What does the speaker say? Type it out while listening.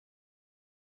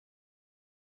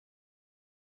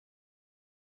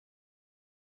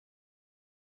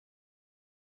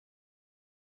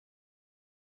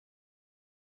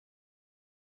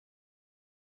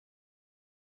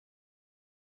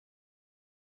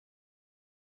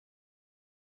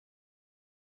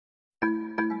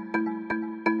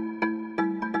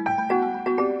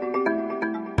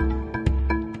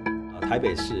台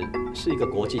北市是一个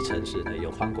国际城市呢，有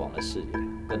宽广的视野、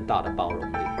更大的包容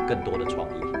力、更多的创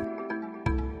意。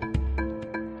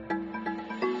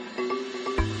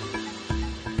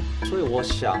所以我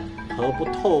想，何不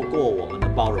透过我们的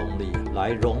包容力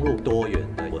来融入多元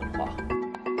的文化，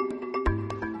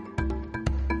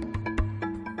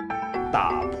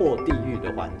打破地域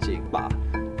的环境，把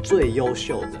最优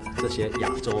秀的这些亚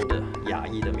洲的亚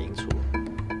裔的名厨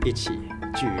一起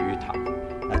聚于一堂，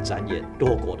来展演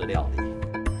多国的料理。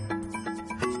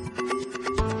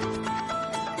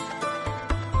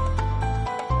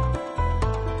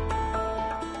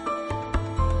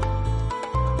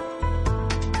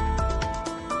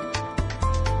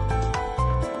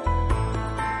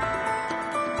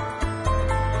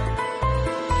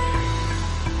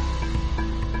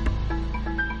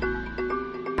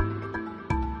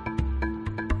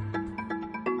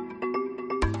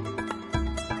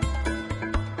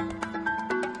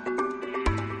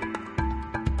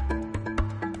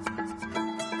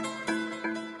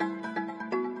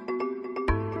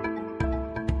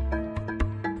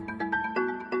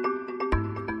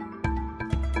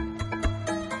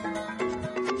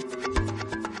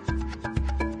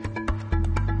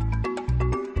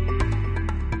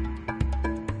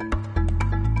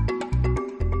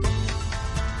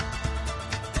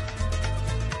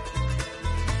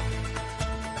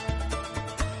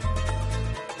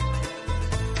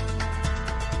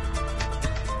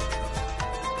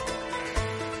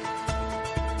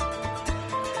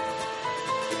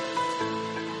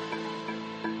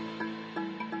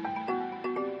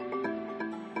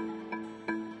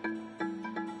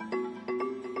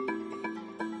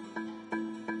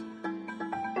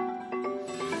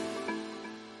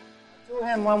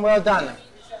And one well done.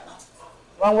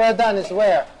 One well done is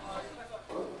where?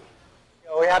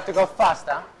 We have to go fast,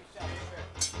 huh?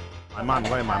 慢，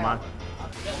快慢。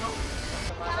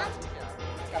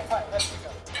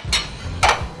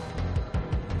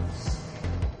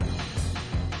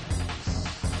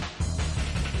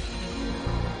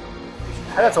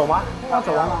还在走吗？要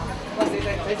走完吗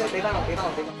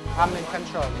？I'm in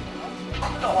control.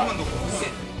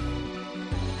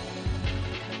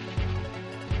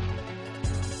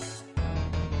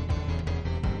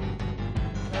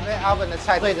 oven 的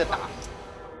菜对着打。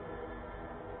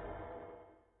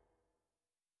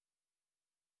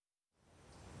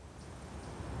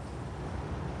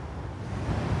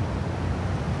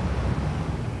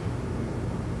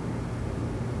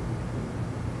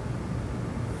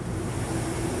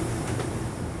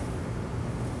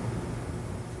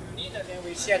Then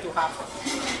we share to half.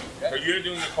 So you're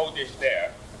doing the cold dish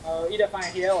there? Either find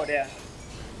here or there.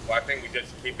 Well, I think we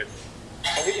just keep it.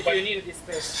 If you need this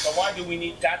space. So why do we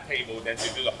need that table then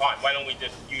to do the hot? Why don't we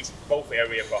just use both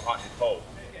areas for hot and cold?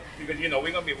 Because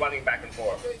we're gonna be running back and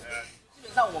forth. 基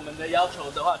本上我们的要求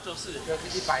的话就是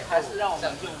100，还是让我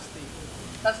们用 steam，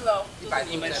 但是呢，就是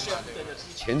你们选对的。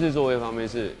前置作业方面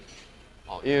是，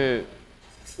因为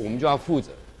我们就要负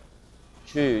责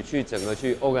去整个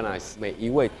去 organize 每一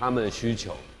位他们的需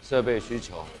求、设备需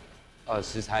求、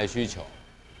食材需求、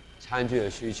餐具的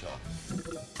需求。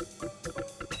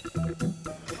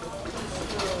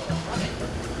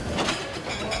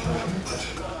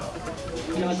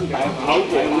好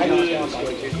久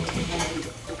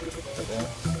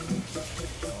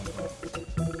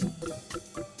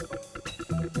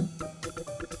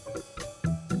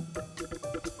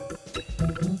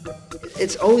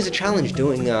It's always a challenge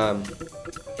doing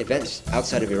events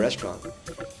outside of your restaurant.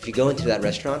 If you go into that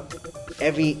restaurant,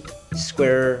 every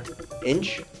square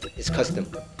inch is custom.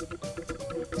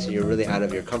 So you're really out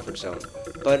of your comfort zone.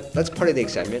 But that's part of the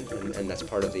excitement, and that's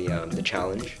part of the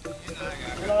challenge.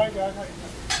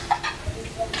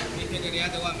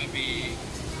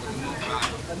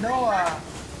 No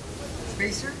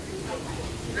spacer?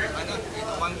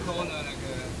 One corner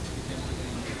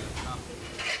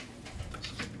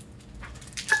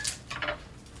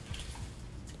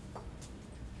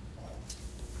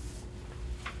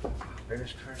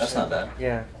That's not bad.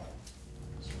 Yeah.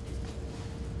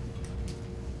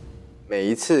 每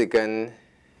一次跟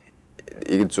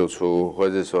一个主厨，或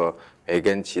者说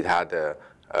跟其他的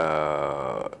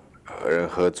人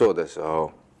合作的时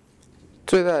候，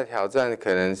最大的挑战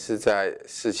可能是在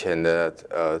事前的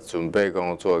准备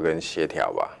工作跟协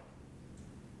调吧。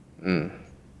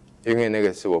因为那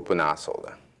个是我不拿手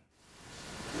的。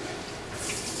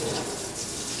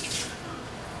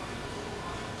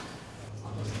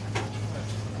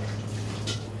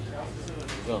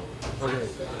OK，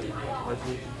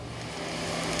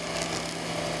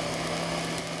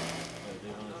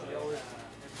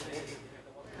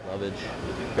 Lovage,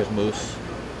 there's mousse,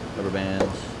 rubber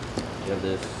bands, you have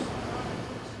this.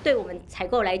 对我们采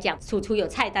购来讲，主厨有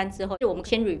菜单之后，我们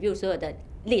先 review 所有的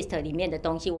list 里面的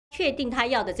东西，确定他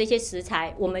要的这些食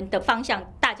材，我们的方向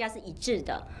大家是一致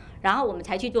的，然后我们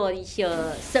才去做一些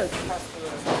设计。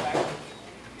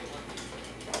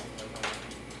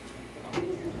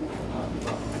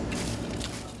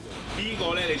呢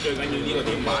個咧，你最緊要呢個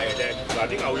點買嘅啫。嗱，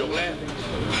啲牛肉咧，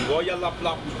如果一粒粒，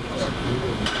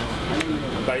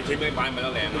但係點樣擺咪得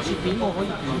靚啊？切片我可以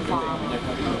變化，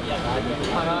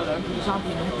係啊，2片3片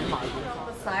咁捲埋。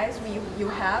The size you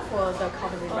have for the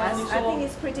cutlery rest, I think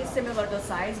it's pretty similar the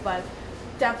size, but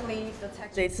definitely the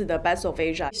texture. 这次的 Best of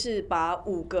Asia 是把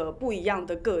5个不一样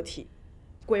的个体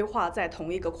规划在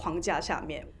同一个框架下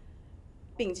面，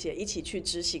并且一起去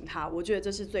执行它。我觉得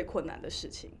这是最困难的事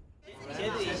情。 茄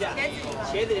子一下，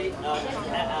茄子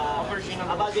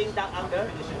about being down under,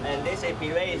 and they say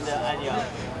puree is the onion,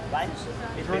 right?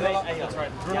 It's puree onion. That's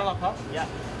right. Brunoise puff. Yeah.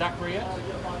 Daiquiri,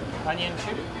 onion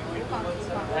chip,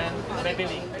 and baby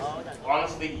leaf.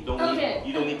 Honestly, you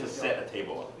don't need to set a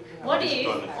table up. What if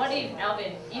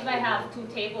Alvin, if I have 2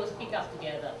 tables picked up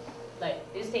together, like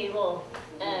this table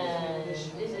and this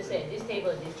is it, this table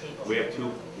and this table. We have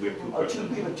two persons.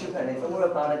 2 people, 2 persons. Don't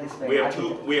worry about it this way. We have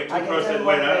two persons.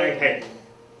 Wait, hey,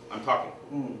 I'm talking.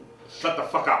 Shut the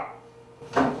fuck up.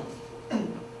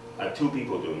 I have 2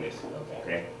 people doing this.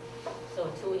 Okay.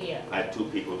 So 2 here. I have 2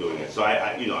 people doing it. So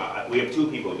we have 2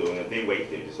 people doing it. They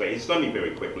wait this way. It's going to be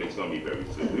very quickly. It's going to be very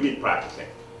soon. We've been practicing.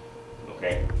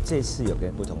 Okay. 这次有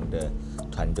跟不同的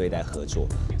团队在合作，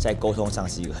在沟通上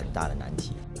是一个很大的难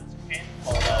题。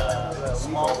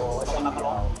 No.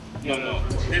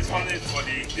 This one is for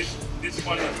this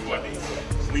one is for the.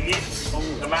 We need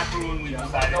the macaroon. We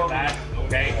decided that.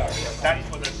 Okay. That's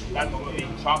for the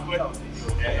chocolate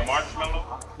and the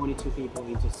marshmallow. 22 people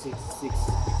into 5.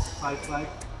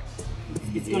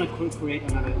 It's going to create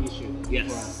another issue for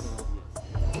us.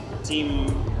 Team,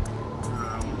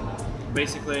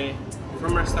 basically,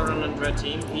 from restaurant and red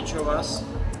team, each of us,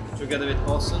 together with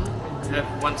Olsen, have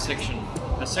 1 section.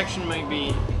 A section might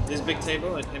be this big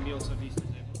table. It can be also these 2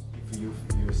 tables. If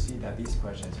you see that these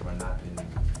questions were not being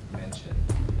mentioned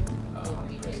on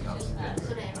the press conference,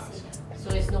 So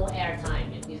it's no air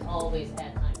time. It's always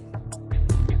air time.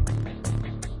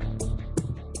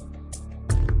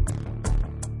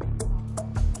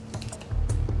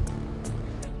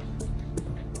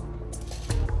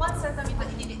 One centimeter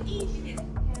一点点。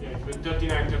 Yeah,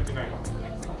 39.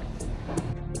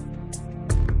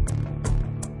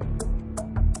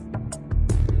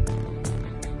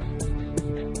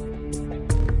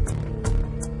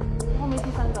 后面第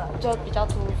3个就比较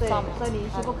粗，所以你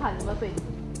试过看有没有对比。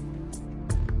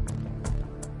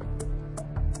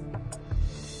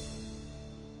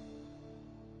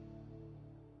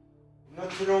Not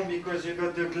too long because you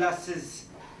got the glasses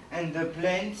and the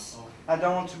planes. I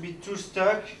don't want to be too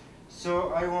stuck,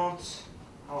 so I want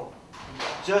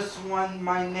just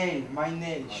my nail.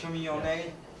 Show me your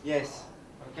nail. Yes.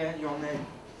 Okay, your nail.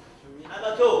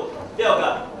 Number 2, 6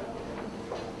个。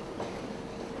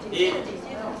1、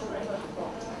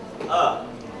2、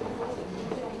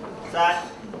3，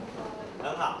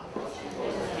很好。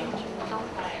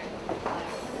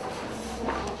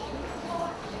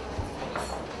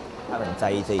他们很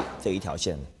在意这一条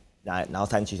线，然后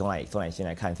3区从哪里先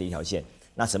来看这一条线，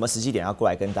那什么时机点要过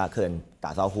来跟客人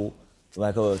打招呼，什么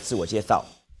客户自我介绍。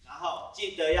然后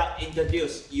记得要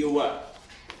introduce your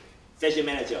station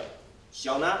manager。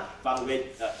小呢 from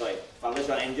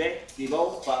restaurant Andre, Steve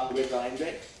from restaurant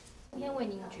Andre。 今天为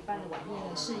您举办的晚宴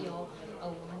呢，是由我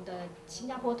们的新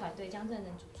加坡团队江正仁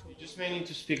主厨。You just may need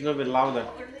to speak a little bit louder,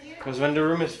 because when the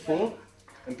room is full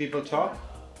and people talk,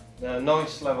 the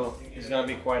noise level is going to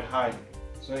be quite high.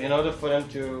 So in order for them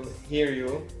to hear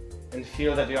you and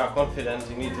feel that you are confident,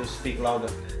 you need to speak louder.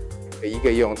 一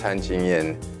个用餐经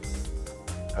验，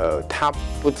它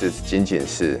不仅仅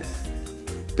是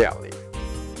料理，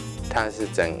它是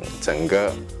整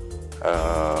个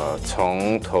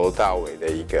从头到尾的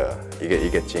一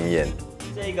个经验。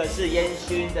这个是烟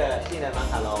熏的杏仁马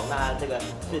卡龙，那这个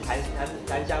是檀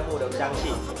香木的香气，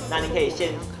那你可以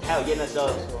还有烟的时候，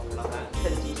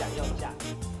趁机享用一下。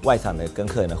外场的跟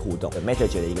客人的互动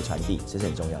 ，message 的一个传递，这是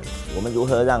很重要的。我们如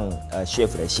何让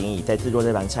chef 的心意，在制作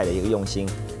这盘菜的一个用心，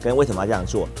跟为什么要这样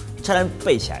做，菜单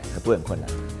背起来不会很困难。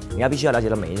你必须要了解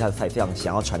到每一道菜非常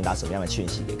想要传达什么样的讯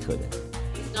息给客人。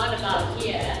It's not about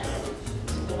here,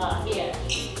 it's about here.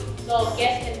 So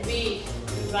guests can read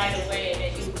right away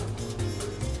that you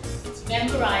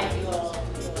memorize your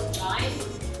lines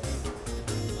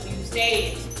or you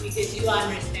say it because you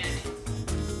understand it.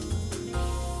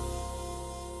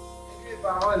 可以把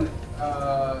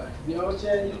牛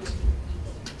肩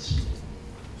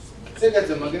这个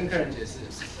怎么跟客人解释？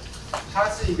它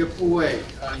是一个部位，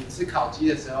你吃烤鸡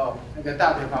的时候，那个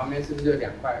大腿旁边是不是就2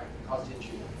块靠进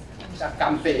去，像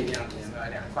干贝那样子，有没有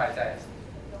2块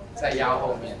在腰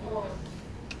后面？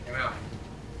有没有？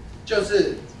就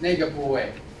是那个部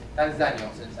位，但是在牛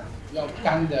身上，用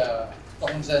干的风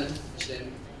筝先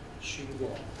熏过，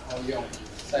然后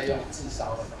再用炙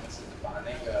烧的方式把那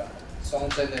个松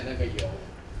针的那个油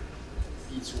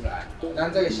逼出来，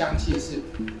让这个香气是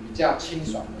比较清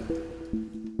爽的。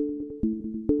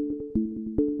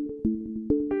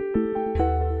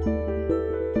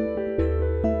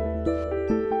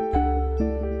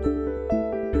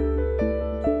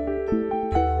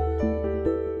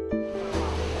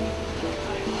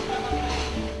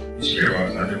意識は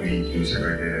何でもいいという世界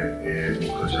で、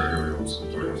僕たちは料理を作っ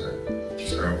ておりません。で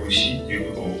すから美味しいとい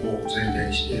うことを前提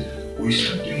にして、美味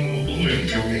しさというものをどのよう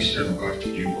に表現しているのかと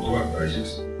いうことが大事で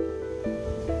す。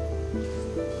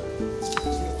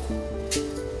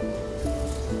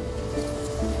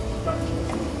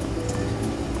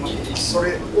そ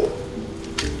れを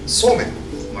そうめん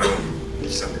のように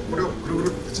刻んで、これをぐるぐる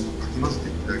ってちょっとかき混ぜて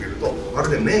いただけると、まる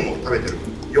で麺を食べてる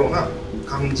ような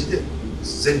感じで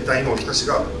全体のおひたし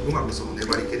がうまくその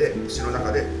粘り気で口の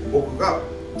中で、僕が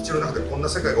口の中でこんな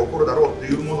世界が起こるだろうと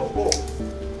いうものを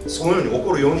そのように起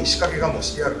こるように仕掛けがもう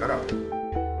してあるから。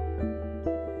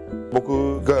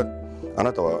僕があ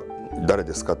なたは誰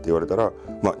ですかって言われたら、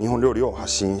日本料理を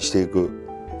発信していく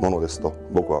ものですと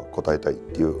僕は答えたいっ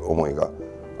ていう思いが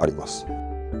あります。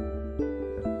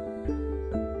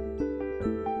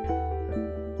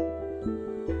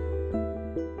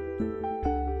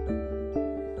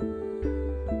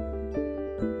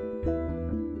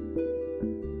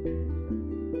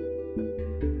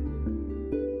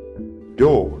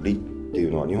料理ってい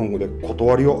うのは日本語で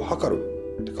断りを測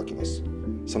るって書きます。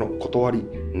その断り、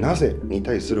なぜに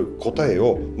対する答え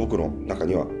を僕の中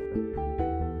にはた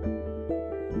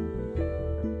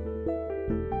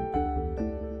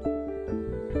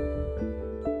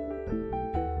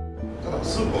だ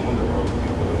スープを飲んでもらうという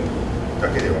こと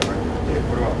だけではなくて、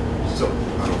これは実は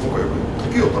僕はよく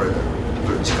時を捉えたり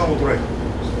時間を捉えたり、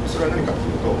それは何かとい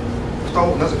うと、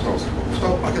なぜ蓋をするか、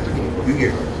蓋を開けた時に湯気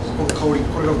があるんです。この香り、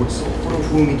これがごちそう、これを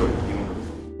風味という。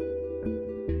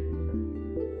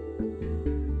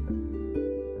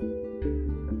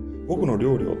僕の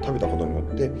料理を食べたことによっ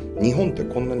て日本って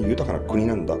こんなに豊かな国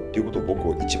なんだっていうことを僕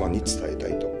を一番に伝えた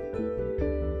いと。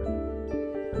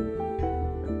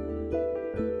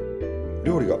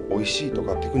料理が美味しいと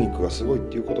かテクニックがすごいっ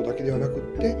ていうことだけではなくっ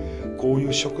て、こうい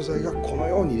う食材がこの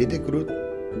ように出てくる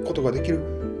ことができ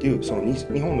るっていう、その日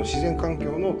本の自然環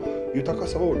境の豊か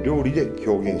さを料理で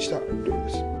表現した料理で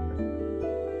す。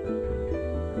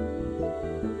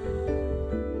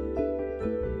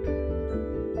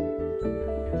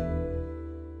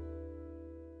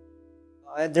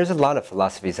There's a lot of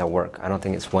philosophies at work. I don't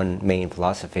think it's one main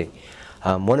philosophy.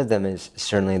 One of them is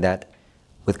certainly that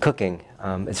with cooking,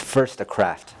 it's first a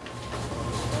craft.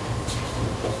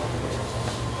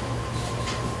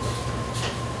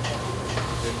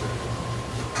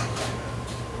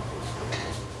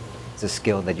 It's a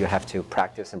skill that you have to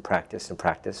practice and practice and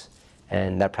practice,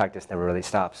 and that practice never really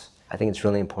stops. I think it's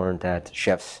really important that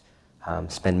chefs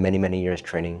spend many, many years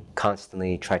training,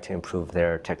 constantly try to improve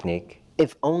their technique.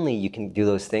 If only you can do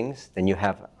those things, then you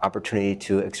have opportunity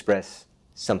to express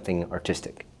something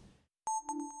artistic.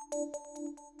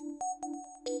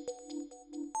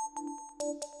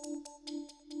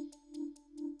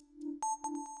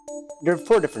 There are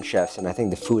 4 different chefs, and I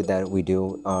think the food that we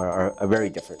do are very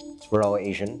different. We're all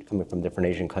Asian, coming from different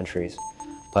Asian countries,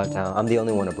 but I'm the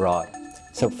only one abroad.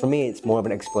 So for me, it's more of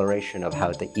an exploration of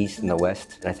how the East and the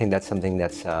West, and I think that's something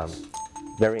that's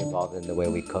very involved in the way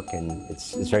we cook, and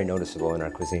it's very noticeable in our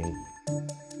cuisine.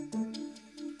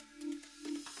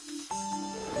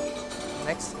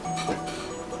 Next.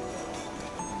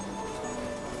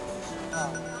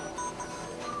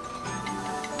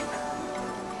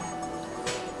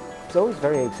 It's always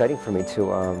very exciting for me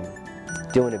to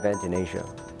do an event in Asia,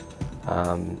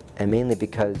 and mainly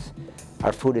because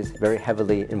our food is very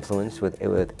heavily influenced with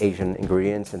Asian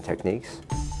ingredients and techniques.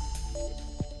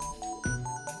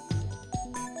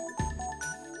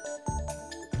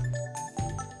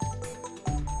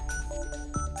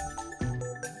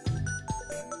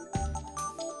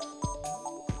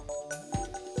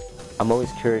 I'm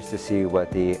always curious to see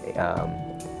what the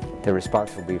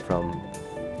response will be from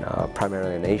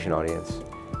primarily an Asian audience,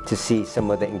 to see some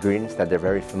of the ingredients that they're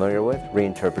very familiar with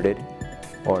reinterpreted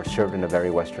or served in a very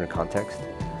Western context.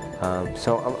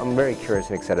 So I'm very curious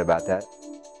and excited about that.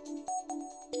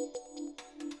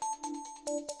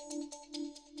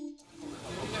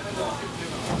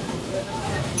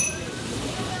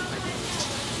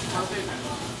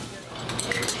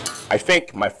 I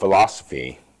think my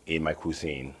philosophy in my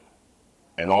cuisine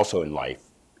and also in life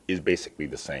is basically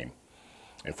the same.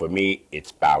 And for me, it's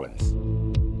balance.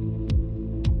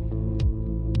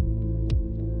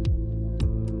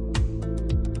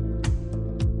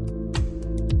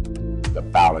 The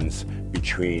balance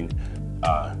between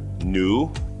new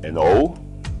and old,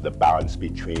 the balance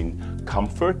between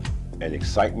comfort and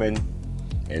excitement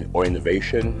or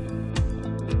innovation.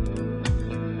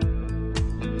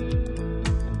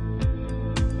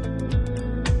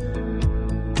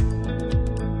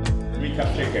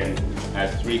 3-cup chicken has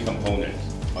 3 components: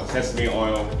 sesame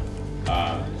oil,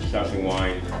 Shih-Ming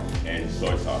wine, and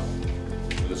soy sauce.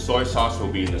 The soy sauce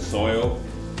will be in the soil.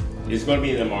 It's going to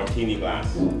be in a martini glass,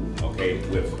 okay,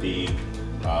 with the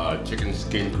chicken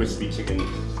skin, crispy chicken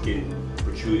skin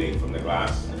protruding from the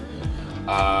glass.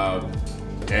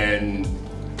 And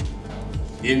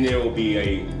in there will be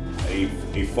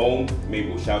a foam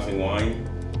made with Shih-Ming wine,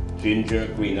 ginger,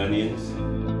 green onions.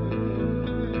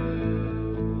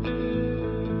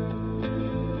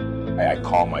 I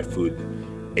call my food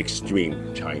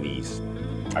extreme Chinese.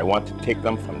 I want to take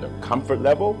them from the comfort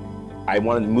level. I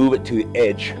want to move it to the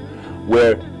edge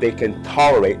where they can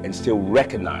tolerate and still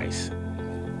recognize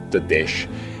the dish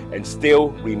and still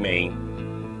remain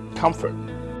comfort. "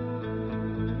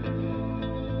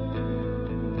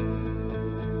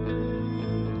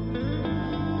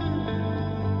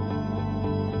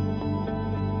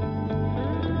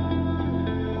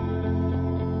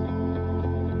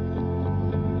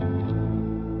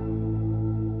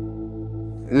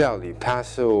料理它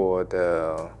是我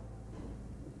的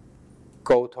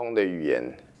沟通的语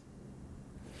言。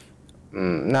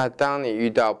那当你遇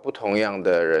到不同样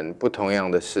的人、不同样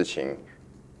的事情，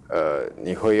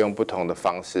你会用不同的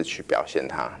方式去表现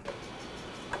它。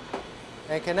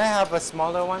Hey, can I have a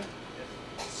smaller one?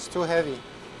 It's too heavy.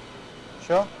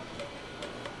 Sure.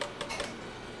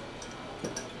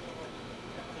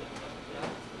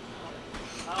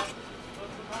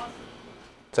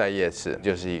 在夜市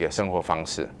就是一个生活方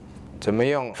式，怎么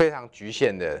用非常局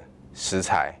限的食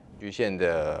材、局限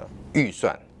的预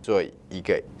算，做一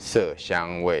个色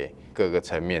香味各个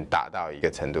层面达到一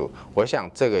个程度。我想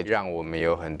这个让我们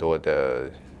有很多的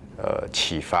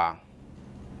启发，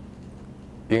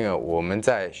因为我们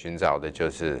在寻找的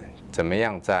就是怎么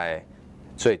样在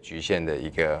最局限的一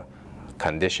个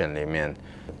condition 里面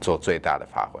做最大的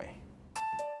发挥。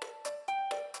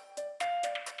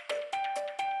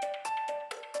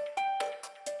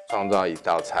创造一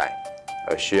道菜，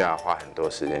需要花很多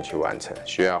时间去完成，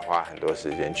需要花很多时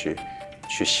间去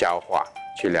消化，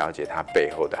去了解它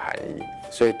背后的含义。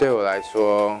所以对我来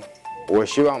说，我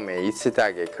希望每一次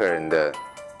带给客人的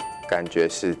感觉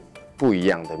是不一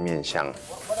样的面向。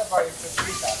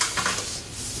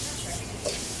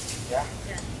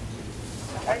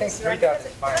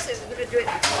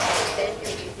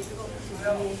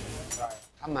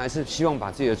他们还是希望把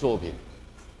自己的作品，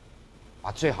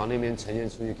把最好那边呈现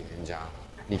出去给人家。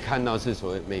你看到是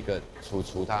所谓每个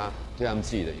厨他对他们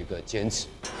自己的一个坚持。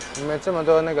你们这么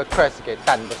多那个 crust 给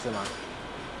蛋不是吗？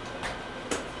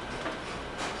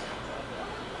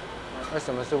為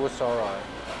什麼是會收來？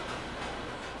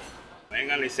一陣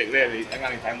間你食咧，你一陣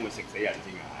間你睇會唔會食死人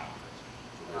先㗎？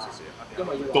會食死人。因為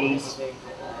要凍死。唔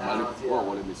係你嗰日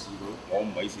我哋未試過。我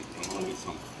唔係試，我未試。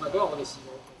唔係嗰日我哋試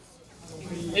過。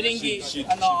一定記杏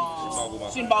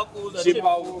鮑菇的杏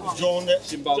鮑菇裝的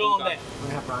杏鮑菇的。We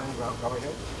have Ryan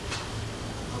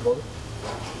go ahead.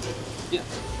 Yeah.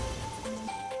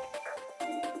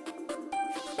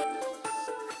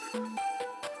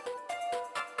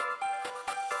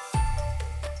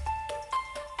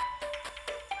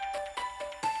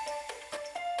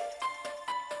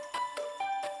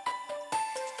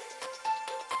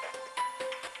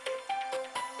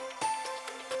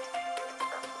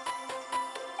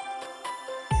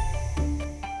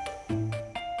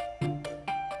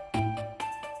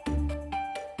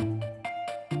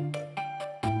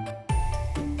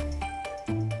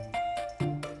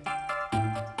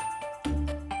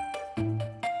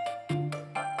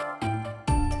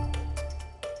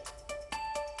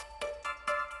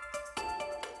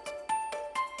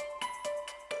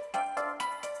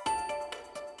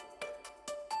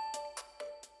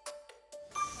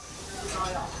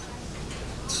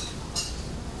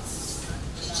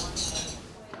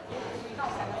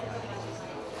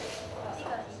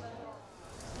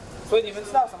 所以你们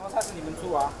知道什么菜是你们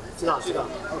出啊？知道，知道。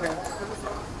OK。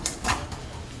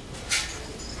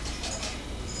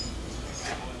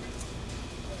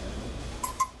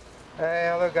Hey,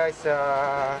 hello guys.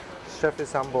 Chef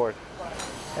is on board.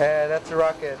 That's a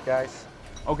rocket, guys.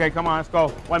 Okay, come on, let's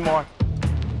go. One more.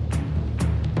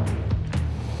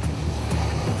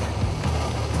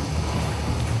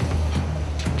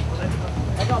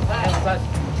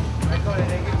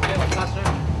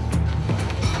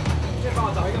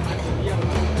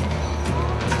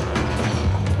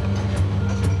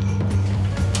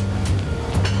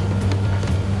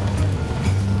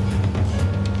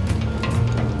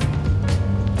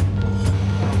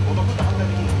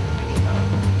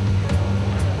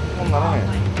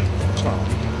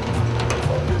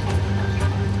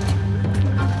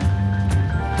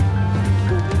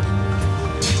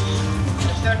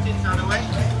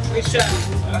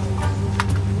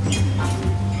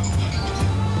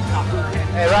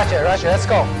 Hey, Roger, let's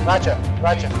go. Roger,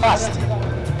 fast.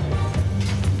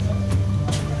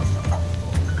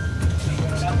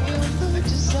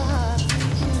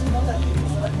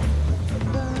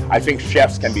 I think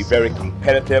chefs can be very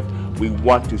competitive. We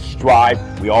want to strive.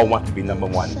 We all want to be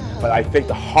 #1. But I think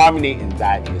the harmony in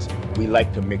that is we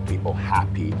like to make people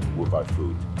happy with our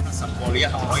food. 10個呢一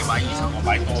盒可以買20個，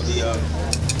買多啲啊！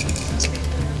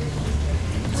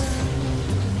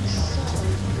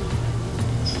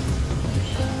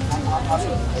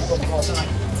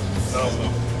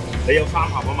你有3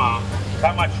盒啊嘛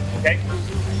 ？How much? Okay.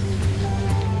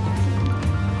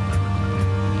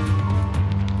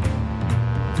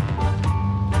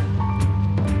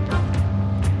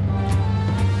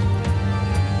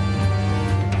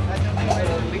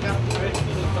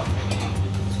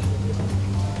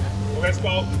 Let's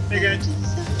go. Take it.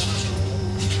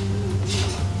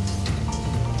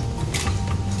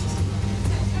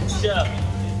 Chef.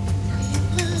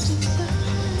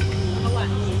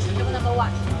 Number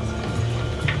one.「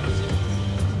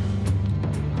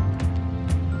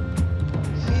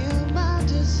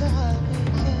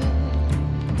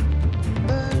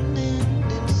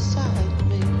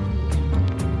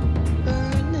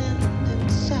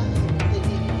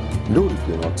料理っ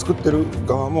ていうのは作ってる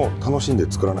側も楽しん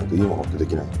で作らないといいものってで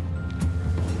きない」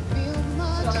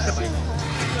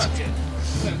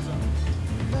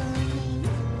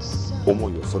思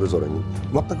いをそれぞれに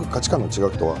全く価値観の違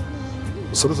う人は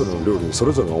それぞれの料理にそ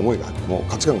れぞれの思いが入っても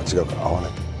価値観が違うから合わな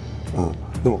い、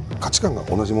でも価値観が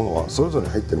同じものはそれぞれ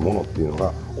に入ってるものっていうの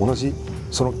が同じ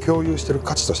その共有してる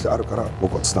価値としてあるから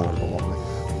僕はつながると思うね。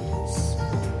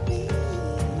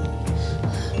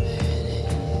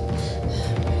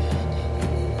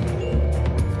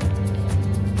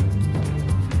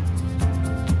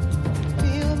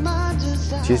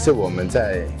其实我们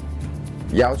在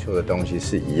要求的东西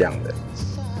是一样的，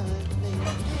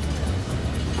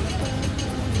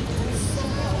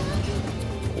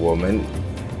我们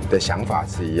的想法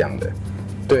是一样的，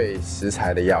对食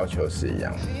材的要求是一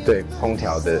样的，对烹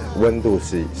调的温度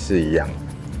是一样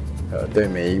的，对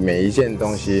每一件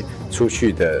东西出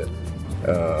去的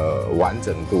完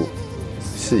整度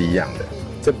是一样的，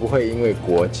这不会因为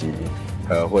国籍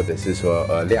或者是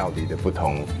说料理的不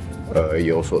同而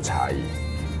有所差异。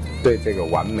对这个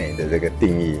完美的这个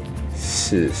定义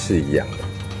是一样的。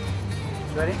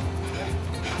Ready？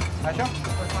 来兄，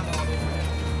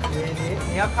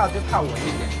你要靠就靠稳一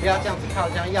点，不要这样子靠，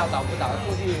这样要倒不倒，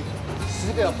过去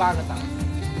10个有8个倒。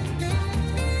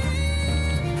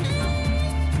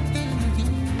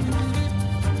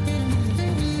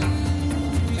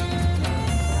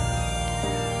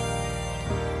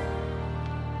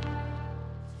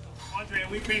Andre,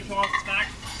 we finish off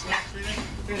snacks reading?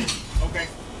 Okay.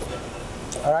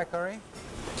 All right, Corey.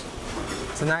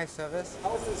 It's a nice service.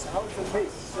 How is the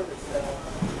taste service?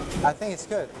 I think it's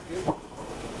good.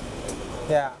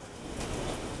 Yeah.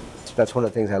 That's one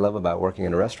of the things I love about working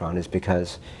in a restaurant is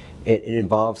because it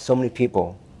involves so many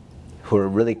people who are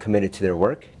really committed to their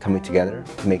work, coming together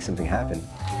to make something happen.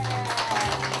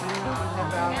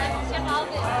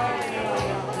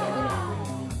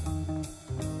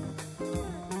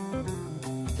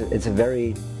 It's a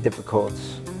very difficult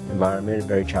environment,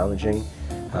 very challenging,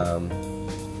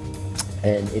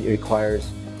 and it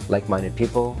requires like-minded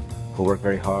people who work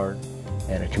very hard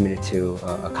and are committed to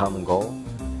a common goal.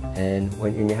 And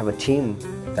when you have a team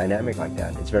dynamic like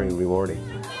that, it's very rewarding.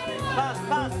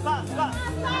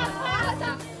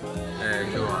 今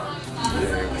日は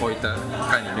こういった機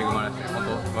会に恵まれて本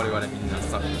当我々みんな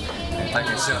スタッフ大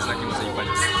変幸せな気持ちでいっぱい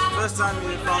です。First time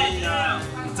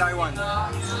in Taiwan,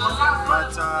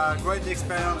 but great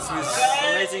experience with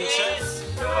amazing chefs,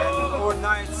 and all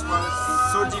nights was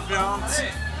so different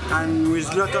and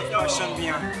with lot of passion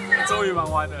behind. 终于忙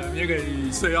完了，明天可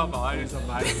以睡到饱，还去上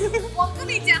班。我跟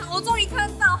你讲，我终于看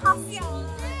到他笑了。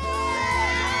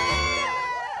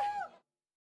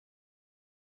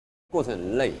过程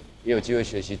很累，也有机会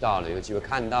学习到了，有机会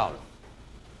看到了。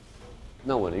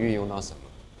那我能运用到什么？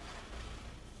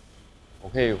我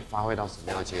可以发挥到什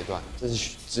么样的阶段？这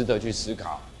是值得去思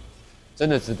考，真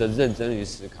的值得认真去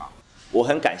思考。我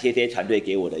很感谢这些团队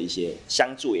给我的一些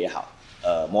相助也好，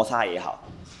摩擦也好，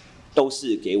都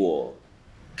是给我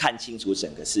看清楚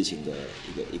整个事情的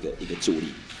一个助力。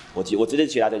我真的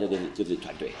觉得就是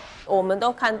团队。我们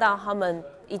都看到他们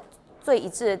最一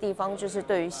致的地方，就是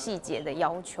对于细节的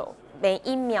要求，每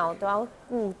一秒都要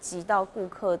顾及到顾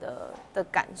客的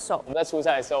感受。我们在出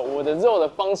菜的时候，我的肉的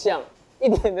方向一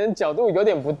点点角度有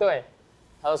点不对，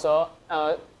他就说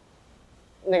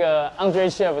那个 Andre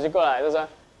Chef 就过来就说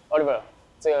Oliver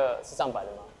这个是上白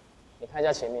的吗？你看一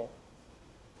下前面。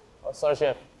Sorry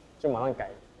Chef 就马上改，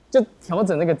就调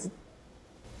整那个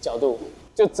角度，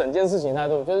就整件事情态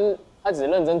度，就是他只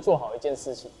认真做好一件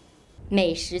事情。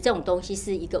美食这种东西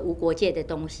是一个无国界的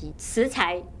东西，食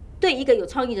材对一个有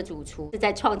创意的主厨是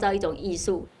在创造一种艺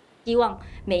术。希望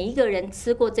每一个人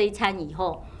吃过这一餐以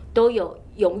后，都有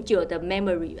永久的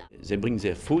memory 吧。They bring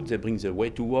their food, they bring their way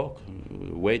to work,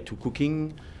 way to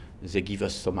cooking. They give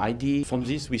us some idea. From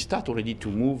this, we start already to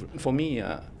move. For me,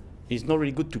 it's not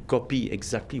really good to copy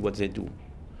exactly what they do.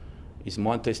 It's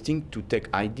more interesting to take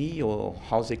idea or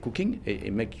how they're cooking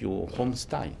and make your own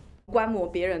style. 观摩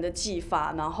别人的技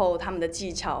法，然后他们的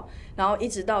技巧，然后一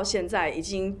直到现在已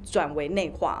经转为内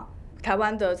化。台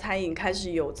湾的餐饮开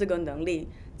始有这个能力，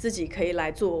自己可以来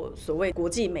做所谓国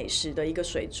际美食的一个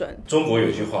水准。中国有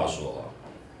一句话说：“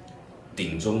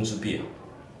鼎中之变，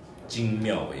精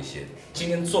妙为先。”今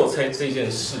天做菜这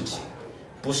件事情，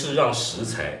不是让食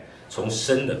材从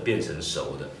生的变成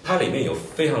熟的，它里面有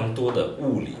非常多的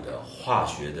物理的、化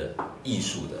学的、艺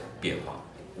术的变化。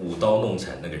舞刀弄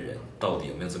铲那个人到底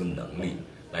有没有这个能力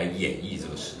来演绎这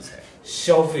个食材？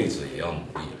消费者也要努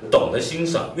力，懂得欣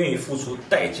赏，愿意付出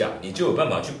代价，你就有办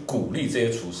法去鼓励这些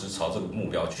厨师朝这个目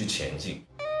标去前进。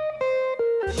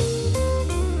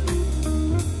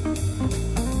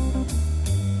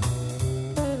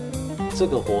这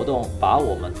个活动把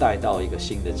我们带到一个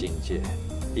新的境界，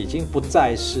已经不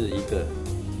再是一个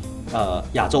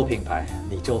亚洲品牌，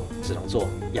你就只能做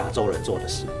亚洲人做的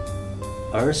事，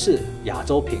而是亚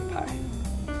洲品牌，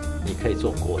你可以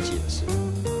做国际的事。